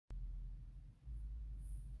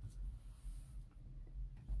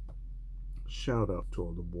shout out to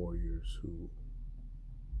all the warriors who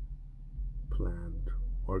planned,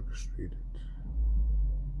 orchestrated,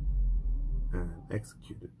 and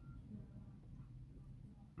executed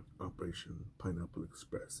Operation Pineapple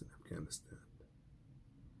Express in Afghanistan.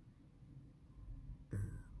 And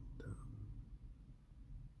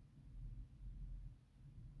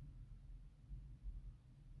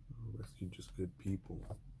rescued just good people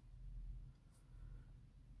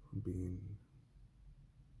from being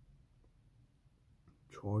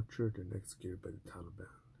tortured and executed by the Taliban.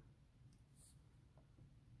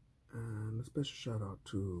 And a special shout out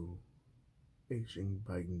to Asian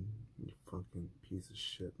Biden, you fucking piece of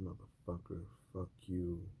shit motherfucker. Fuck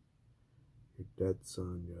you, your dead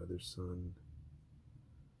son, your other son,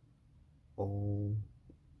 all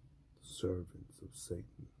servants of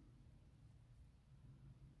Satan.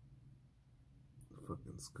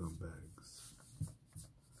 Fucking scumbags.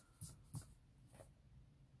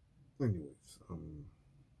 Anyways,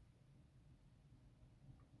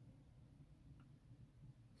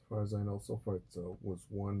 as far as I know, so far it was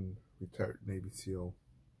one retired Navy SEAL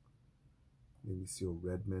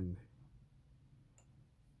Redmond,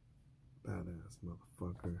 badass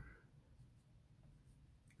motherfucker.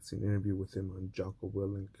 It's an interview with him on Jocko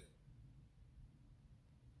Willink,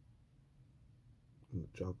 on the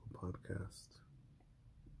Jocko podcast.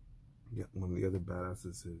 Yeah, one of the other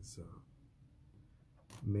badasses is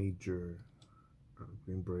Major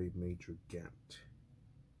Green Beret Major Gant.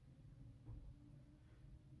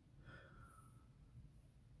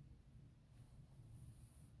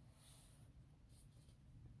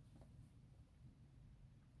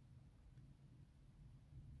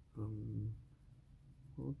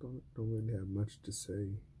 Well, don't really have much to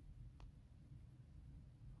say.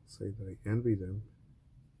 I'll say that I envy them.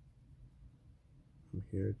 I'm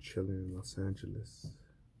here chilling in Los Angeles,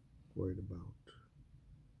 worried about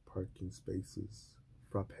parking spaces,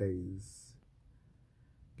 frappes,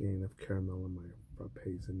 getting enough caramel in my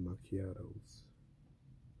frappes and macchiatos.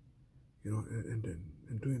 You know,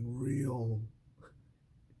 and doing real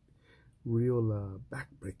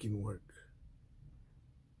backbreaking work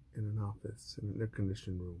in an office, in an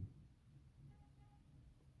air-conditioned room.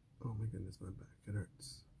 Oh my goodness, my back, it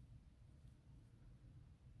hurts.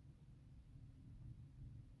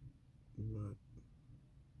 But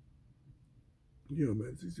yeah, man,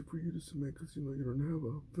 it's easy for you to submit because you know you don't have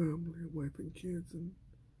a family, a wife and kids, and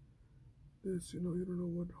this, you know, you don't know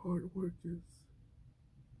what hard work is.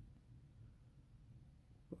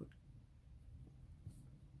 But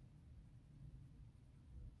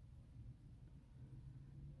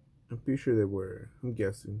I'm pretty sure they were. I'm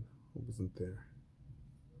guessing. I wasn't there.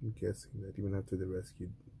 I'm guessing that even after they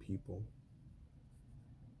rescued people,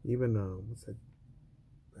 even what's that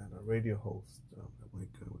radio host, that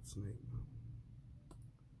white guy, what's his name?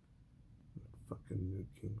 Fucking Newt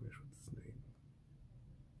Gingrich, what's his name?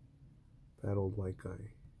 That old white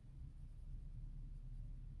guy.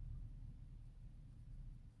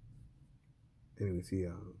 Anyways, he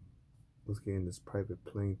was getting this private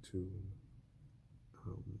plane to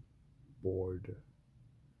board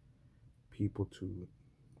people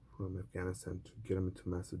from Afghanistan to get them into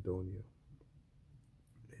Macedonia,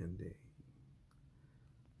 and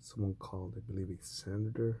someone called, I believe, a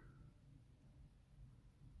senator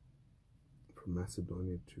from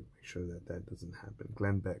Macedonia to make sure that that doesn't happen.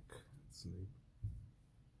 Glenn Beck, that's his name.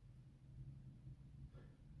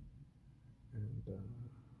 And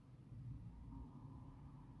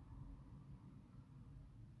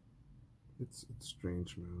it's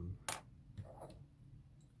strange, man.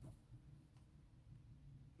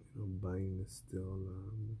 You know, Biden is still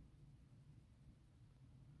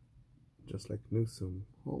just like Newsom.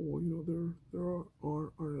 Oh well, you know, there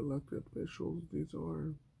are elected officials. These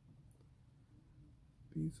are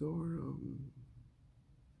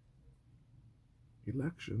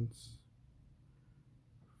elections,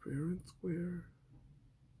 fair and square.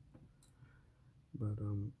 But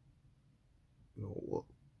you know, well,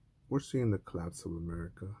 we're seeing the collapse of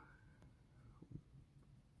America.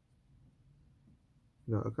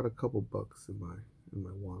 You know, I got a couple bucks in my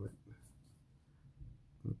wallet,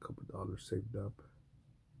 and a couple dollars saved up.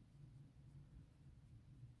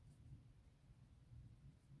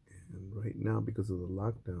 And right now, because of the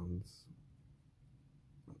lockdowns,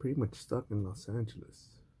 I'm pretty much stuck in Los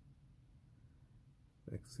Angeles.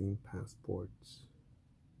 Vaccine passports,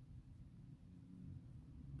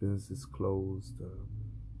 businesses closed,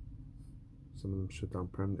 some of them shut down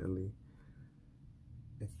permanently.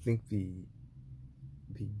 I think the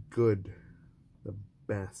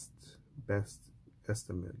best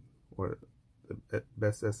estimate, or the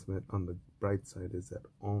best estimate on the bright side is that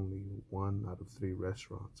only 1 out of 3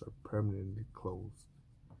 restaurants are permanently closed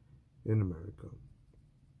in America.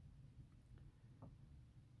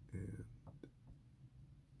 And,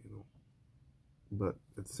 but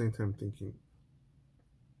at the same time thinking,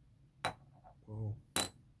 well,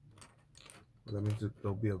 that means that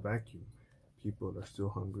there'll be a vacuum. People are still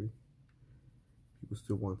hungry. People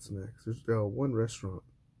still want snacks. There's one restaurant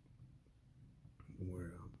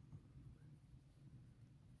where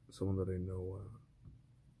someone that I know,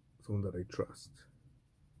 someone that I trust,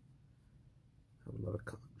 have a lot of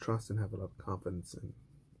trust and have a lot of confidence in,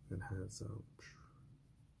 and has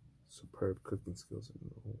superb cooking skills.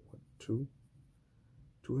 And two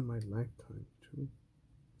in my lifetime, two,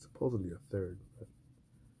 supposedly a third, but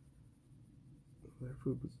their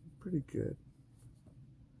food was pretty good.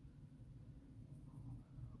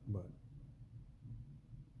 But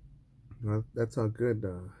that's how good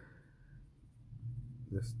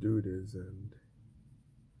this dude is, and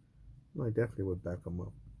I definitely would back him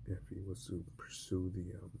up if he was to pursue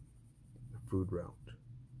the food route.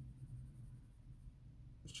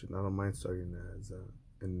 I don't mind starting as an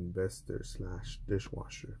investor /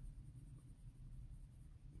 dishwasher.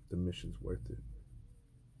 The mission's worth it.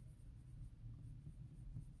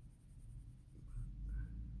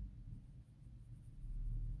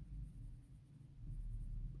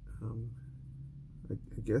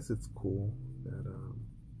 I guess it's cool that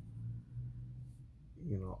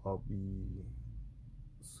I'll be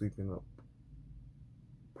sweeping up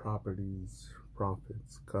properties,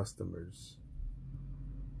 profits, customers,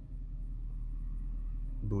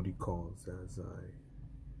 booty calls as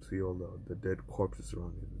I see all the dead corpses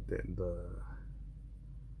around me,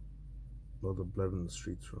 all the blood on the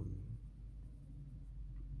streets from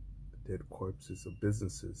the dead corpses of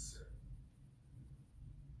businesses.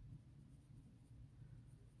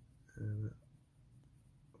 And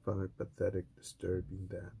I found it pathetic, disturbing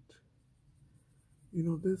that,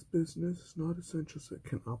 this business is not essential so it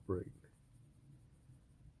can operate.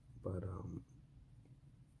 But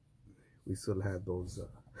we still have those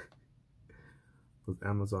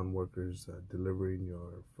Amazon workers delivering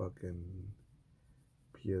your fucking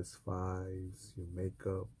PS5s, your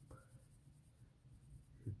makeup,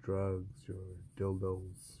 your drugs, your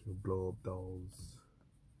dildos, your blow-up dolls,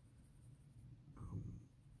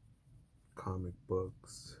 comic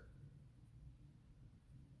books,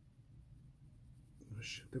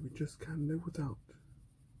 shit that we just can't live without.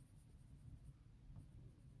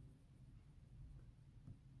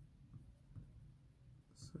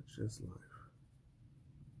 Such is life.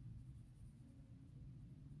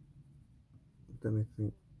 But then I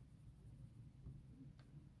think,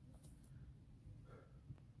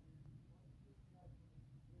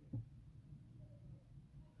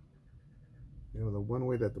 the one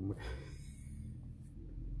way that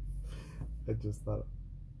I just thought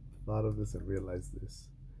of this and realized this.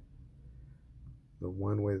 The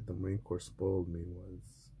one way that the Marine Corps spoiled me was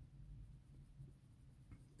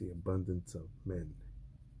the abundance of men.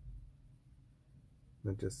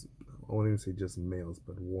 Not just, I won't even say just males,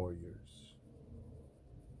 but warriors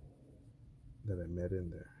that I met in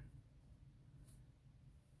there.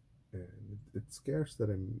 And it's scarce that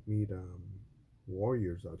I meet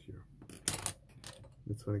warriors out here.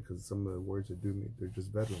 It's funny because some of the warriors I do meet, they're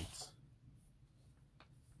just veterans.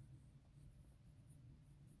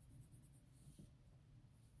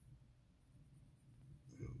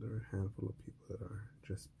 There are a handful of people that are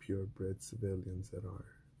just purebred civilians that are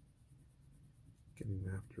getting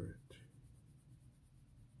after it.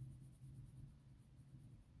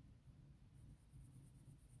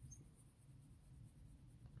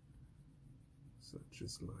 Such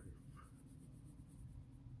is life.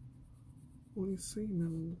 Well, you see,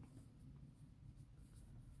 man,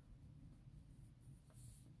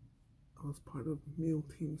 I was part of Meal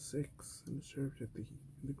Team 6 and served in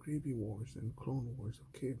the Gravy Wars and Clone Wars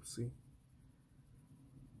of KFC.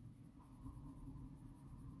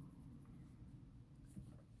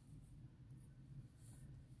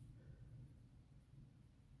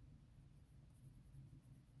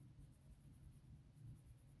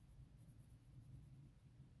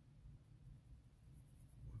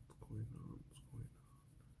 What's going on?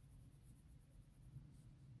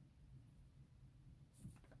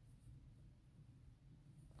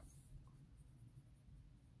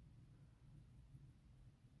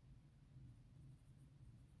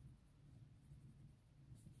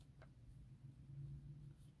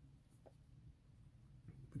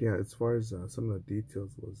 But yeah, as far as some of the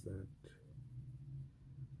details was that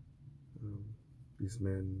these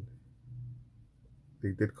men,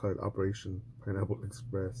 they did call it Operation Pineapple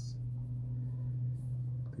Express.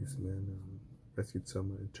 These men rescued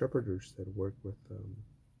some interpreters that work with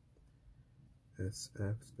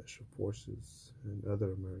SF, Special Forces, and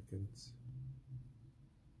other Americans,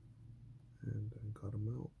 and got them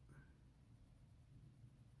out.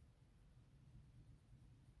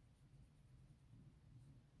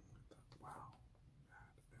 I thought, wow, that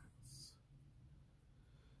is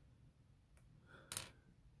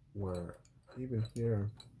where even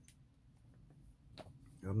here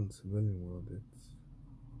out in the civilian world, it's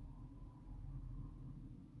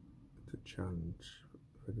a challenge.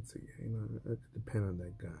 I could say, you know, it could depend on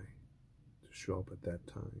that guy to show up at that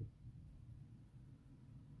time,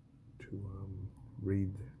 to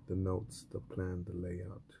read the notes, the plan, the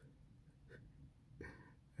layout,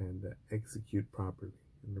 and execute properly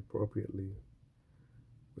and appropriately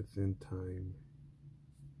within time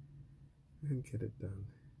and get it done.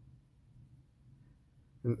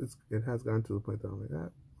 And it has gotten to the point that I'm like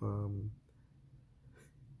that.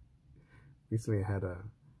 Recently, I had a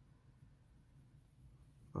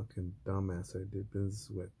fucking dumbass I did business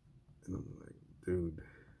with, and I'm like, dude,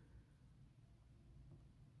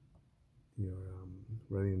 you're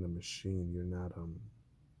running a machine. You're not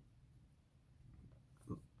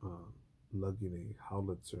lugging a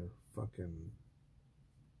howitzer fucking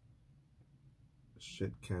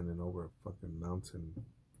shit cannon over a fucking mountain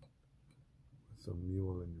with a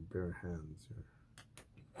mule in your bare hands.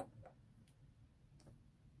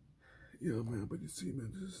 Yeah, man, but you see,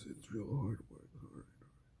 man, it's real hard work. All right.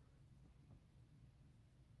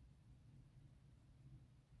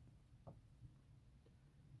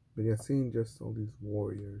 But yeah, seeing just all these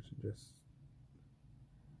warriors, just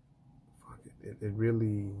fuck it, it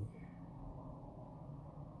really,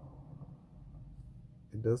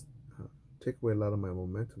 it does take away a lot of my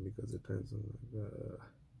momentum, because at times I'm like,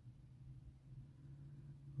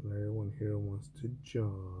 everyone here wants to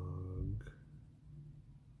jog.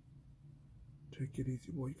 Take it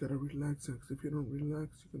easy, boy. You gotta relax, because if you don't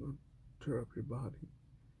relax, you're gonna tear up your body.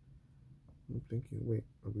 I'm thinking, wait,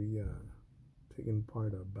 are we taking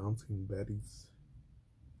part of bouncing Betty's?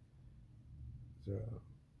 Is there a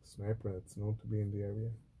sniper that's known to be in the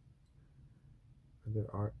area? There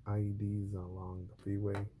are IEDs along the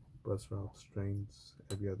freeway, bus routes, trains,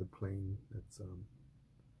 every other plane that's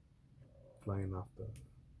flying off the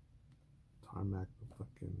tarmac, the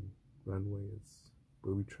fucking runway is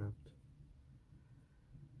booby trapped.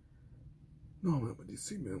 No, man, but you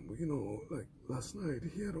see, man, you know, like last night,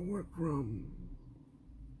 he had to work from,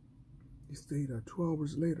 he stayed 2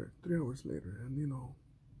 hours later, 3 hours later, and you know,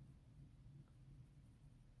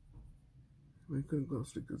 he couldn't go to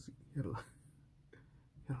sleep because he had a lot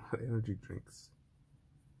of energy drinks,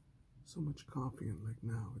 so much coffee, and like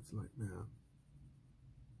now, it's like, man,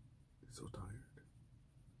 he's so tired.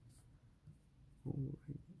 All right.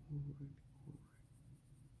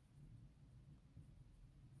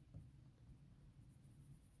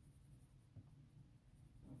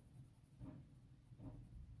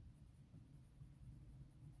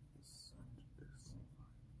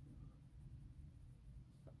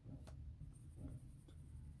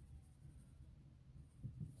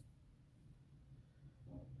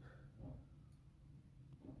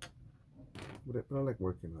 But I like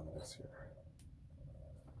working on this here.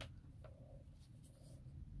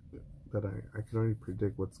 But I can already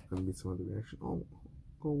predict what's going to be some of the reaction. Oh,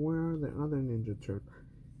 where are the other Ninja Turtles?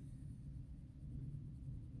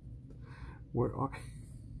 Where are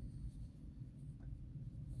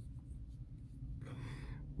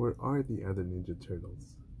the other Ninja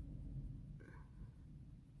Turtles?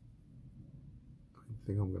 I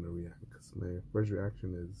think I'm going to react, because my first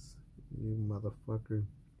reaction is, you motherfucker.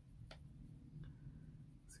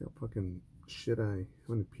 See how fucking how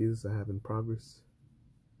many pieces I have in progress?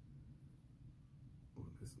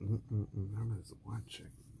 Remember this one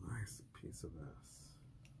chick, nice piece of ass.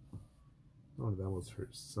 I don't know if that was her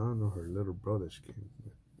son or her little brother she came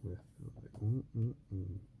with. Like,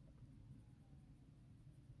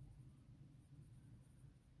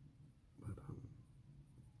 But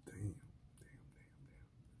damn.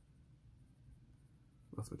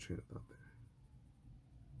 Lost my train of thought there.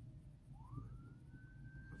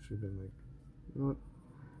 I should have been like, you know what?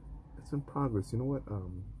 It's in progress. You know what?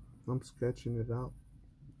 I'm sketching it out.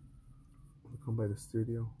 I'll come by the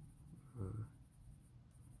studio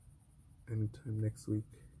anytime next week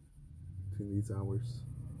between these hours.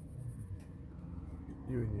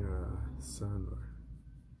 You and your son or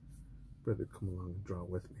brother come along and draw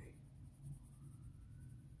with me.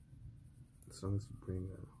 As long as you bring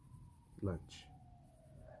lunch.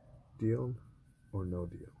 Deal or no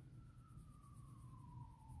deal?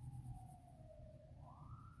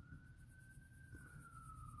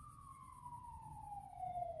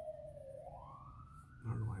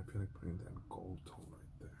 feel like putting that gold tone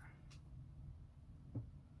right there.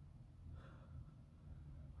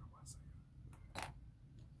 Where was I?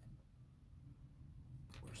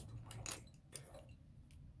 Where's the white ink?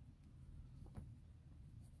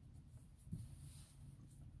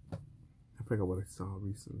 I forgot what I saw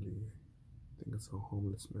recently. I think I saw a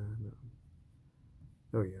homeless man.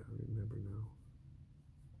 Oh yeah, I remember now.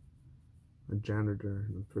 A janitor,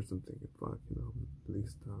 and at first I'm thinking, fuck, you know, at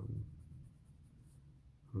least I'm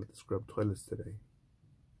gonna have to scrub toilets today.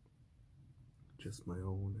 Just my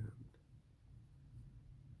own, and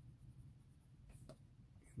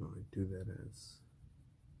you know, I do that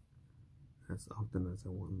as often as I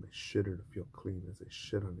want my shitter to feel clean as I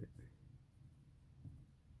shit on it.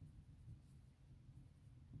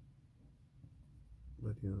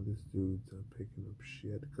 But you know, this dude's picking up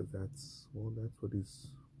shit because that's what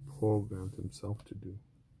he's programmed himself to do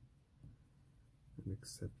and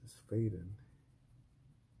accept his fate in.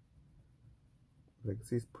 Like,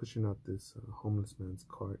 he's pushing out this homeless man's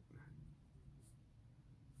cart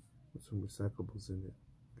with some recyclables in it,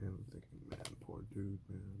 and I'm thinking, man, poor dude,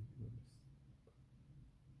 man. You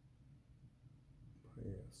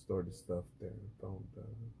know, stored his stuff there and found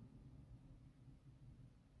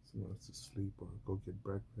someone else to sleep or go get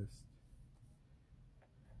breakfast.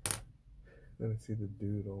 Then I see the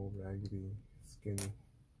dude all raggedy, skinny,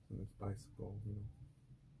 on his bicycle, you know,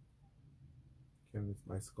 carrying his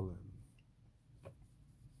bicycle and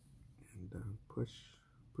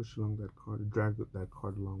push along that cart, drag that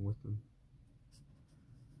cart along with him.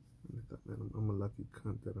 And I thought, man, I'm a lucky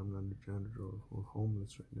cunt that I'm not a janitor or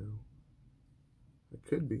homeless right now. I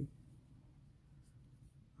could be.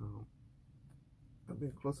 I've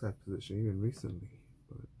been close to that position even recently,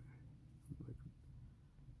 but like,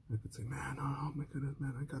 I could say, man, oh my goodness,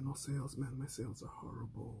 man, I got no sales, man, my sales are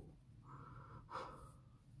horrible.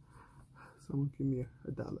 Someone give me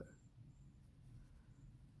 $1.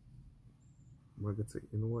 Or I could say,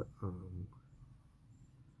 you know what,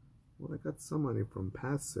 well, I got some money from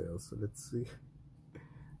past sales, so let's see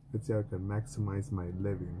how I can maximize my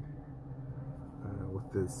living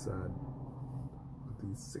with this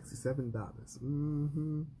these $67.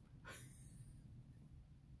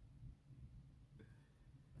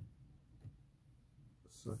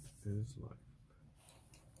 Such is life.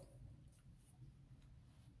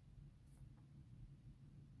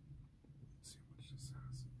 Let's see what this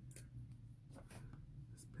has.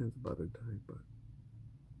 This pen's about to die, but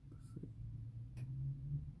let's see.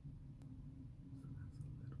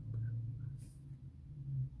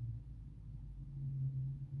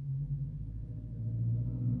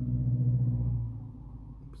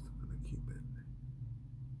 I'm still gonna keep it.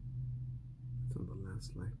 It's on the last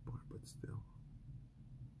life bar, but still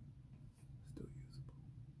usable.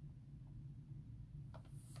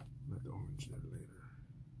 I'll have to orange that later.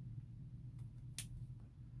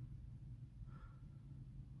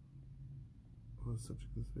 What was the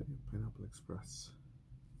subject of this video? Pineapple Express.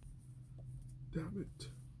 Damn it.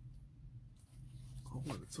 I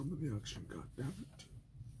wanted some of the action, god damn it.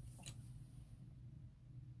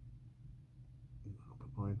 No, but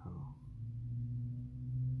knowing how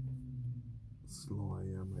slow I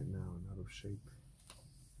am right now and out of shape,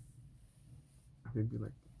 I could be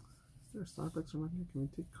like, is there a Starbucks around here? Can we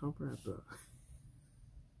take comfort at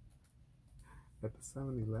the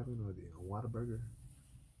 7-Eleven or the Whataburger?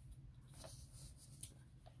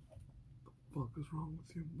 What the fuck is wrong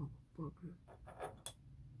with you, motherfucker?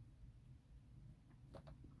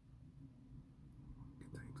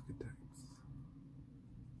 Good times.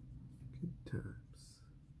 Good times.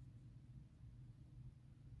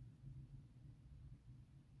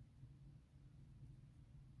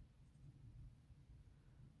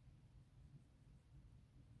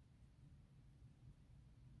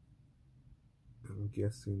 I'm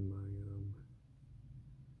guessing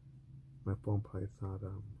my phone probably thought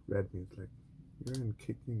read me. It's like, you're in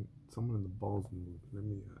kicking someone in the balls mood.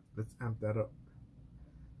 Let's amp that up.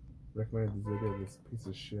 Recommend this video. This piece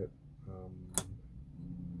of shit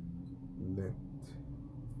Lint,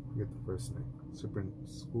 forget the first name,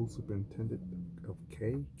 school superintendent of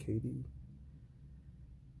Katy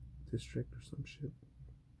district or some shit,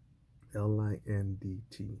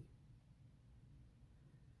 LINDT.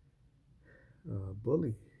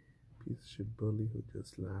 Bully, piece of shit bully who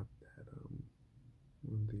just laughed at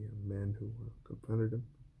one of the men who confronted him.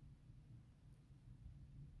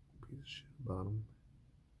 Piece of shit about him.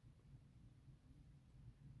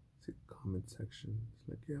 See the comment section. It's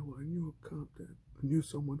like, yeah, well, I knew a cop I knew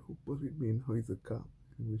someone who bullied me, and now he's a cop.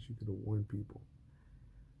 I wish you could have warned people.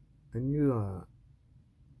 I know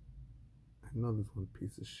this one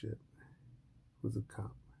piece of shit who's a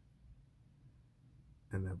cop.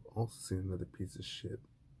 And I've also seen another piece of shit.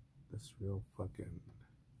 This real fucking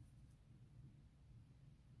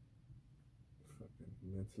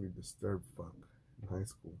mentally disturbed fuck in high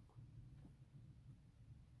school.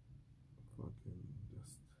 Fucking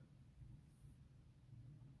just.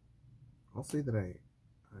 I'll say that I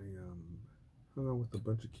hung out with a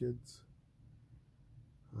bunch of kids.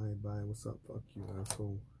 Hi, bye, what's up? Fuck you,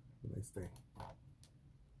 asshole. Have a nice day.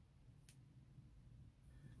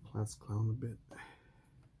 Class clown a bit.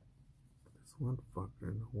 This one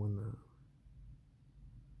fucker, no one,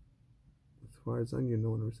 as far as I knew,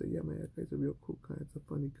 no one ever said, yeah, man, that guy's a real cool guy, it's a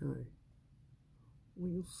funny guy. Well,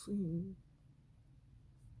 you see,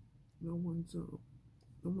 no one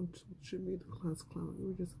should be the class clown, you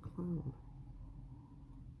were just a clown.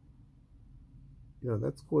 You know,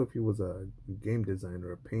 that's cool if he was a game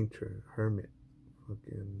designer, a painter, a hermit,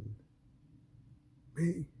 fucking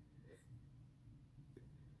me.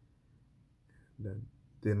 That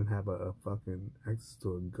didn't have a fucking access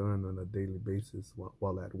to a gun on a daily basis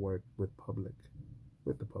while at work with the public.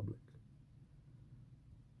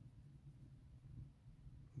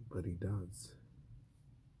 But he does.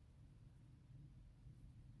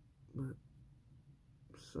 But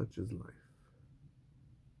such is life.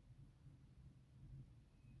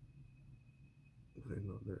 I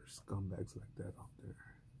know there are scumbags like that out there.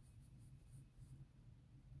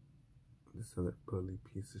 This other bully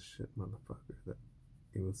piece of shit motherfucker that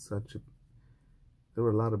it was such a. There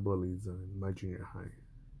were a lot of bullies in my junior high,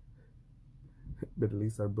 but at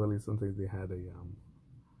least our bullies sometimes they had a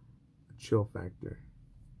chill factor.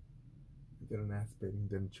 Then an ass beating,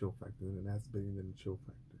 then a chill factor, then an ass beating, then a chill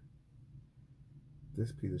factor.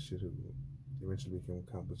 This piece of shit who eventually became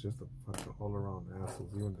a cop was just a fucking all around asshole.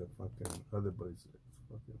 Even the fucking other bullies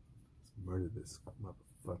fucking murdered this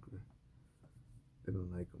motherfucker. They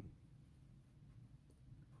didn't like him.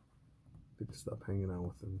 They just stopped hanging out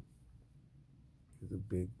with him. He's a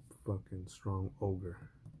big fucking strong ogre.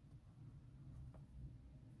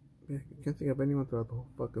 Man, I can't think of anyone throughout the whole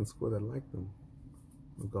fucking school that liked him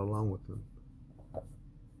or got along with him. I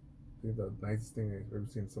think the nicest thing I've ever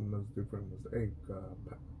seen someone else do for him was, hey,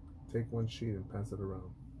 take one sheet and pass it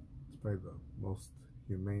around. It's probably the most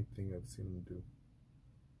humane thing I've seen him do.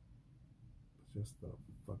 It's just a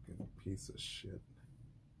fucking piece of shit.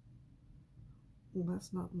 Well,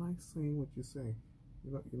 that's not nice saying what you say.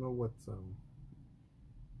 You know what's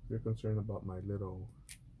you're concerned about my little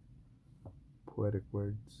poetic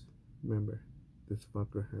words. Remember, this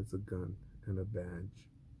fucker has a gun and a badge,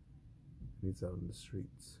 and he's out in the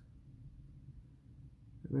streets.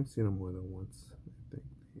 And I've seen him more than once. I think,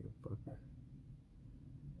 damn fucker.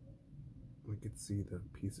 I could see the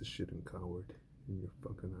piece of shit and coward in your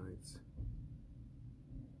fucking eyes.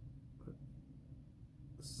 But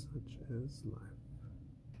such is life.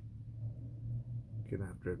 Get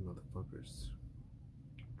after it, motherfuckers.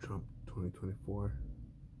 Trump 2024.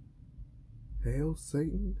 Hail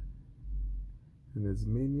Satan. And his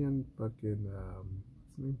minion fucking,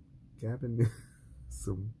 what's his name? Gavin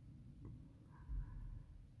Newsom.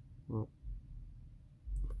 Well,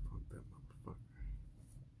 fuck that motherfucker.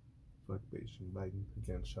 Fuck Beijing Biden.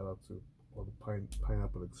 Again, shout out to all the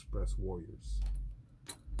Pineapple Express warriors.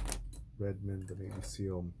 Redmond, the Navy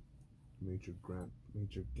SEAL, Major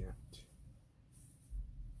Gant.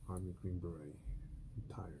 Army Green Beret. I'm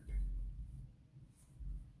tired.